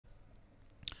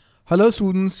Hello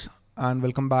students and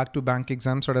welcome back to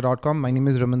BankExamsToday.com. My name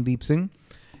is Ramandeep Singh.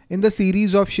 In the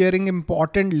series of sharing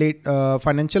important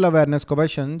financial awareness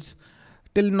questions,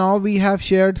 till now we have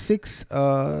shared 6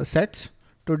 sets.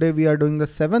 Today we are doing the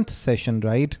 7th session,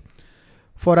 right?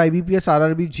 For IBPS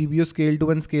RRB GBO Scale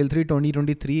 2 and Scale 3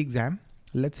 2023 exam.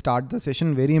 Let's start the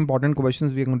session. Very important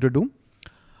questions we are going to do.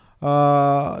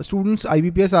 Students,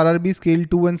 IBPS RRB Scale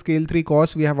 2 and Scale 3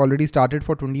 course we have already started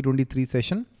for 2023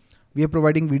 session. We are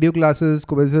providing video classes,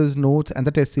 quizzes, notes, and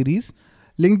the test series.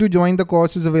 Link to join the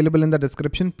course is available in the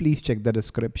description. Please check the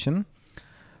description.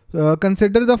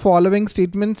 Consider the following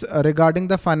statements regarding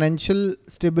the Financial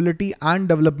Stability and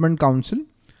Development Council.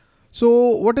 So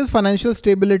what is Financial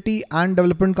Stability and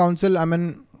Development Council? I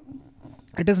mean,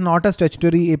 it is not a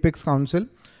statutory apex council.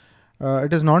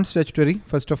 It is non-statutory,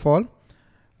 first of all.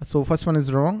 So first one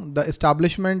is wrong. The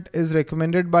establishment is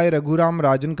recommended by Raghuram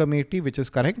Rajan Committee, which is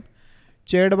correct.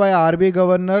 Chaired by RBI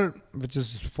Governor, which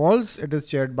is false. It is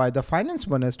chaired by the Finance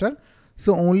Minister.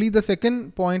 So only the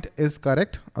second point is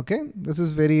correct. Okay, this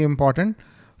is very important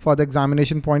for the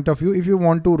examination point of view. If you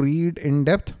want to read in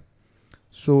depth,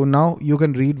 so now you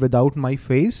can read without my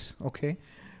face. Okay,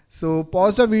 so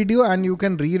pause the video and you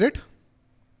can read it.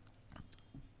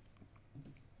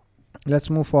 Let's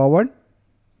move forward.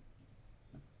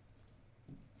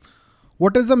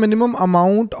 What is the minimum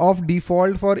amount of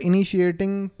default for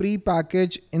initiating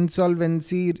pre-packaged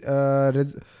insolvency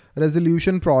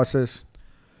resolution process?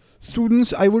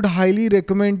 Students, I would highly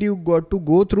recommend you to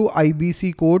go through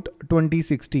IBC code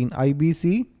 2016,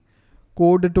 IBC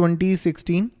code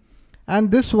 2016,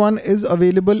 and this one is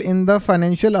available in the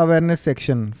financial awareness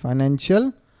section, of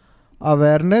the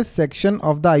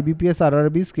IBPS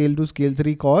RRB Scale 2 Scale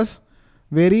 3 course.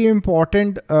 Very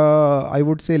important, I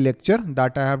would say, lecture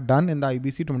that I have done in the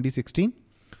IBC 2016.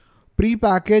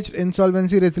 Pre-packaged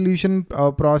insolvency resolution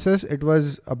process, it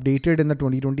was updated in the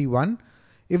 2021.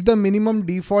 If the minimum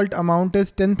default amount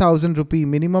is 10,000 rupee,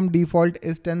 minimum default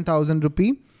is 10,000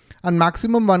 rupee and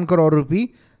maximum 1 crore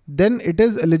rupee, then it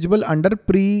is eligible under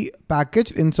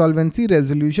pre-packaged insolvency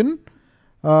resolution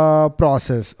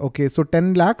process. Okay, so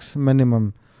 10 lakhs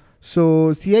minimum. So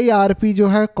CIRP जो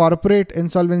है corporate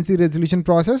insolvency resolution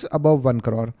process above 1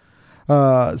 crore.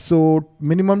 So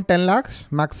minimum 10 lakhs,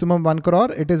 maximum 1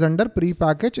 crore. It is under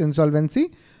pre-packaged insolvency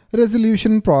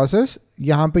resolution process.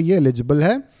 यहाँ पे ये eligible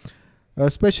है.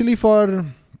 Especially for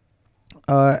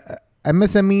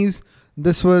MSMEs,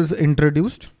 this was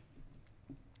introduced.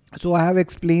 So I have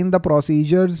explained the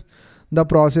procedures, the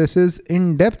processes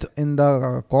in depth in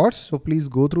the course. So please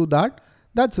go through that.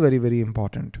 That's very, very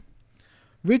important.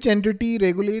 Which entity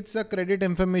regulates a credit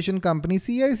information company?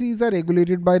 CICs are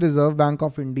regulated by Reserve Bank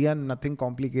of India. Nothing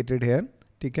complicated here.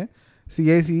 Okay?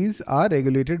 CICs are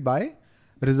regulated by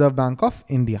Reserve Bank of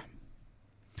India.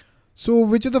 So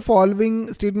which of the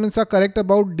following statements are correct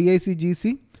about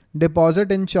DICGC,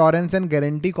 Deposit Insurance and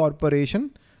Guarantee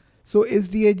Corporation? So is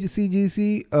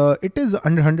DICGC, it is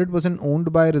 100%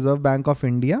 owned by Reserve Bank of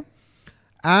India.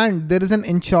 And there is an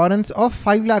insurance of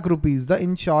 5 lakh rupees. The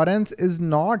insurance is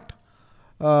not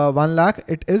 1 lakh,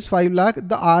 it is 5 lakh.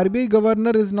 The RBI governor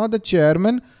is not the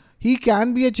chairman. He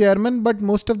can be a chairman, but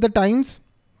most of the times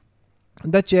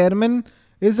the chairman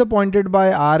is appointed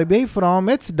by RBI from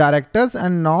its directors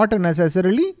and not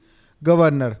necessarily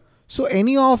governor. So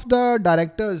any of the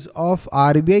directors of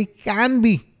RBI can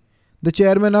be the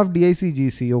chairman of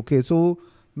DICGC. Okay, so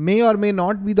may or may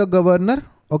not be the governor.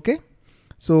 Okay,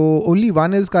 so only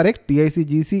one is correct.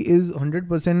 DICGC is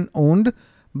 100% owned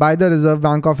by the Reserve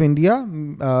Bank of India.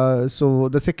 So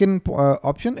the second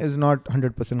option is not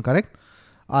 100% correct.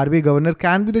 RBI governor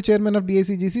can be the chairman of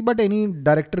DICGC, but any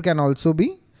director can also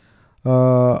be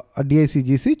a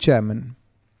DICGC chairman.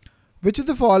 Which of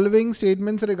the following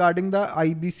statements regarding the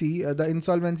IBC, the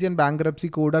Insolvency and Bankruptcy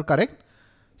Code, are correct?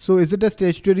 So is it a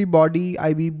statutory body?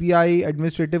 IBPI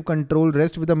administrative control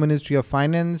rests with the Ministry of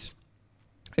Finance.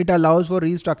 It allows for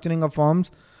restructuring of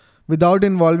firms without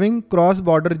involving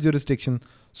cross-border jurisdiction.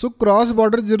 So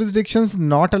cross-border jurisdictions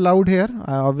not allowed here.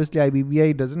 Obviously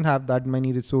IBPI doesn't have that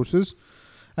many resources,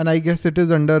 and I guess it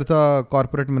is under the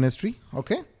corporate ministry.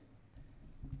 Okay.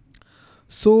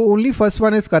 So only first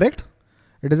one is correct.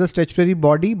 It is a statutory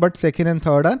body, but second and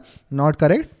third are not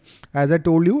correct. As I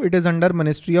told you, it is under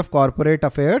Ministry of Corporate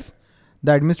Affairs.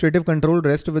 The administrative control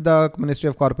rests with the Ministry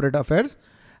of Corporate Affairs.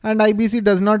 And IBC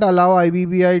does not allow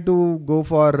IBPI to go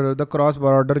for the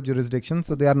cross-border jurisdiction.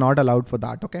 So they are not allowed for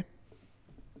that. Okay.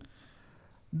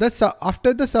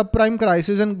 After the subprime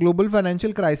crisis and global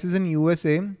financial crisis in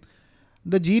USA,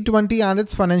 the G20 and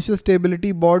its Financial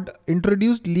Stability Board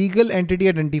introduced legal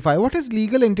entity identifier. What is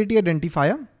legal entity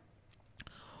identifier?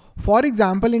 For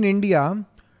example, in India,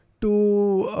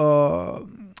 to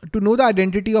know the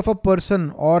identity of a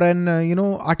person or an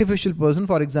artificial person,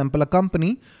 for example, a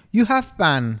company, you have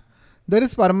PAN. There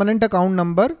is permanent account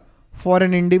number for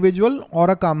an individual or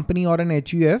a company or an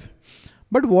HUF.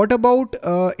 But what about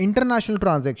international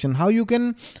transaction? How you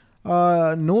can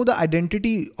know the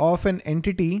identity of an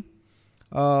entity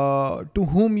to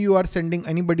whom you are sending,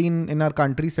 anybody in our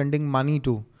country sending money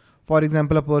to? For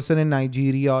example, a person in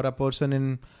Nigeria or a person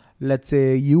in, let's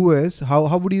say, US.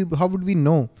 How would we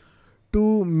know?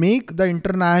 To make the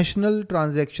international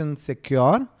transaction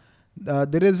secure,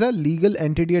 there is a legal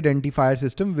entity identifier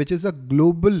system, which is a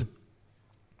global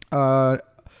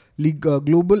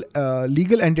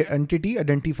legal entity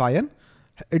identifier.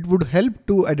 It would help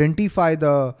to identify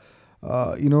the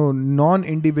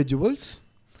non-individuals.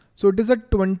 So it is a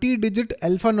 20-digit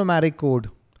alphanumeric code.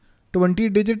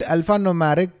 20-digit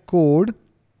alphanumeric code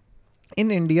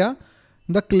in India.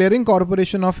 The Clearing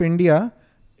Corporation of India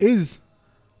is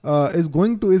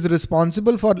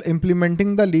responsible for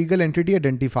implementing the legal entity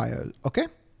identifier. Okay.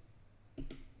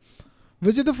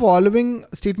 Which of the following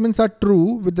statements are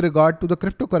true with regard to the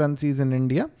cryptocurrencies in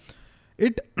India?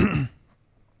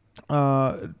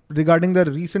 Regarding the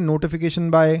recent notification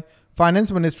by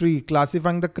Finance Ministry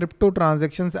classifying the crypto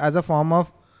transactions as a form of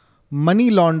money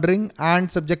laundering and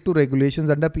subject to regulations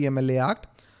under PMLA Act.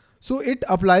 So it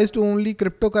applies to only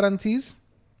cryptocurrencies,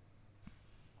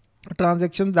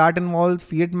 transactions that involve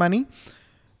fiat money.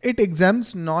 It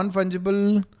exempts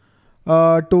non-fungible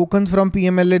tokens from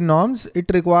PMLA norms. It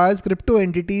requires crypto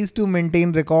entities to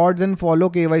maintain records and follow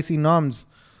KYC norms.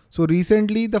 So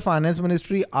recently the Finance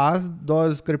Ministry asked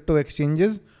those crypto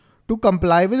exchanges to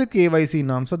comply with the KYC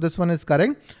norms. So this one is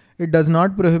correct. It does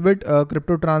not prohibit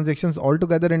crypto transactions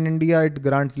altogether in India. It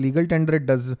grants legal tender.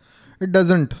 It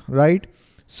doesn't, right?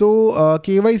 So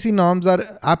KYC norms are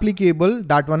applicable.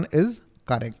 That one is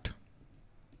correct.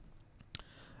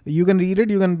 You can read it.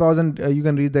 You can pause and you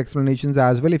can read the explanations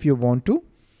as well if you want to.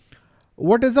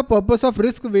 What is the purpose of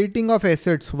risk weighting of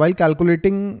assets while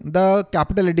calculating the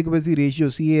capital adequacy ratio,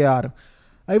 CAR?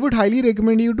 I would highly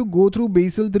recommend you to go through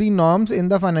Basel III norms in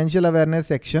the financial awareness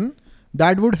section.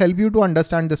 That would help you to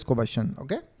understand this question.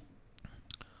 Okay.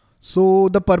 So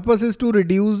the purpose is to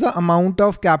reduce the amount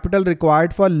of capital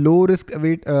required for low risk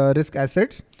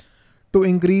assets, to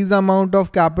increase the amount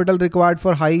of capital required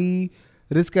for high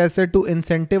risk asset, to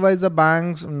incentivize the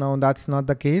banks. No, that's not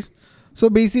the case. So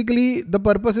basically the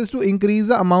purpose is to increase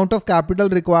the amount of capital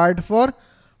required for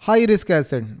high risk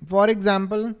asset. For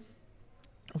example,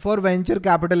 for venture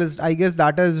capitalists, I guess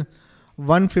that is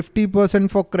 150%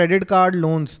 for credit card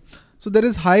loans. So there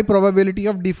is high probability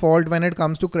of default when it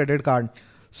comes to credit card.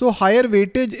 So higher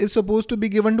weightage is supposed to be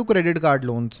given to credit card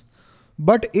loans.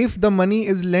 But if the money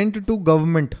is lent to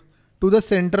government, to the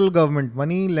central government,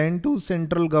 money lent to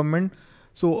central government.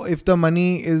 So if the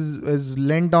money is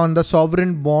lent on the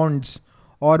sovereign bonds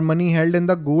or money held in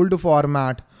the gold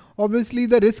format, obviously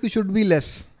the risk should be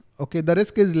less. Okay, the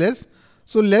risk is less.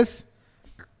 So less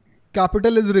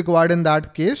capital is required in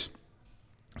that case.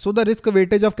 So the risk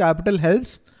weightage of capital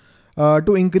helps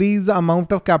to increase the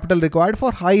amount of capital required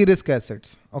for high risk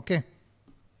assets. Okay.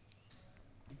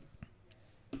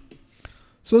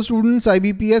 So students,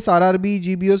 IBPS RRB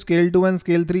GBO Scale 2 and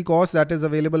Scale 3 course that is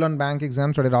available on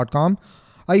BankExamsToday.com.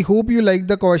 I hope you like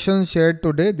the questions shared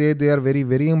today. They are very,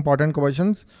 very important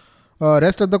questions.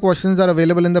 Rest of the questions are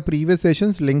available in the previous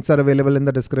sessions. Links are available in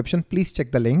the description. Please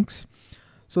check the links.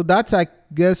 So that's, I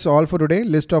guess, all for today.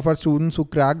 List of our students who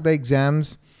cracked the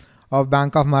exams of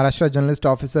Bank of Maharashtra Journalist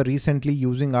Officer recently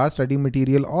using our study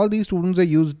material. All these students have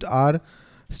used our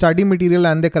study material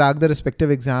and they cracked the respective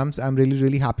exams. I'm really,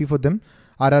 really happy for them.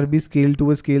 RRB Scale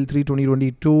 2, Scale 3,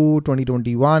 2022,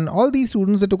 2021. All these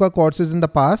students that took our courses in the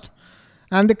past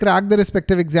and they cracked the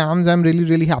respective exams. I'm really,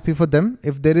 really happy for them.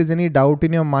 If there is any doubt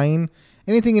in your mind,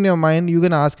 anything in your mind, you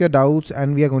can ask your doubts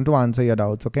and we are going to answer your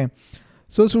doubts. Okay.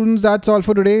 So students, that's all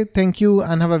for today. Thank you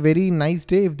and have a very nice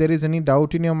day. If there is any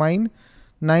doubt in your mind,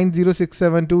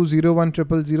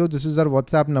 9067201000. This is our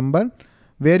WhatsApp number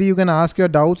where you can ask your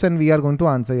doubts and we are going to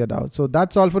answer your doubts. So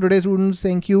that's all for today, students.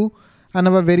 Thank you and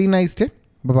have a very nice day.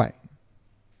 Bye-bye.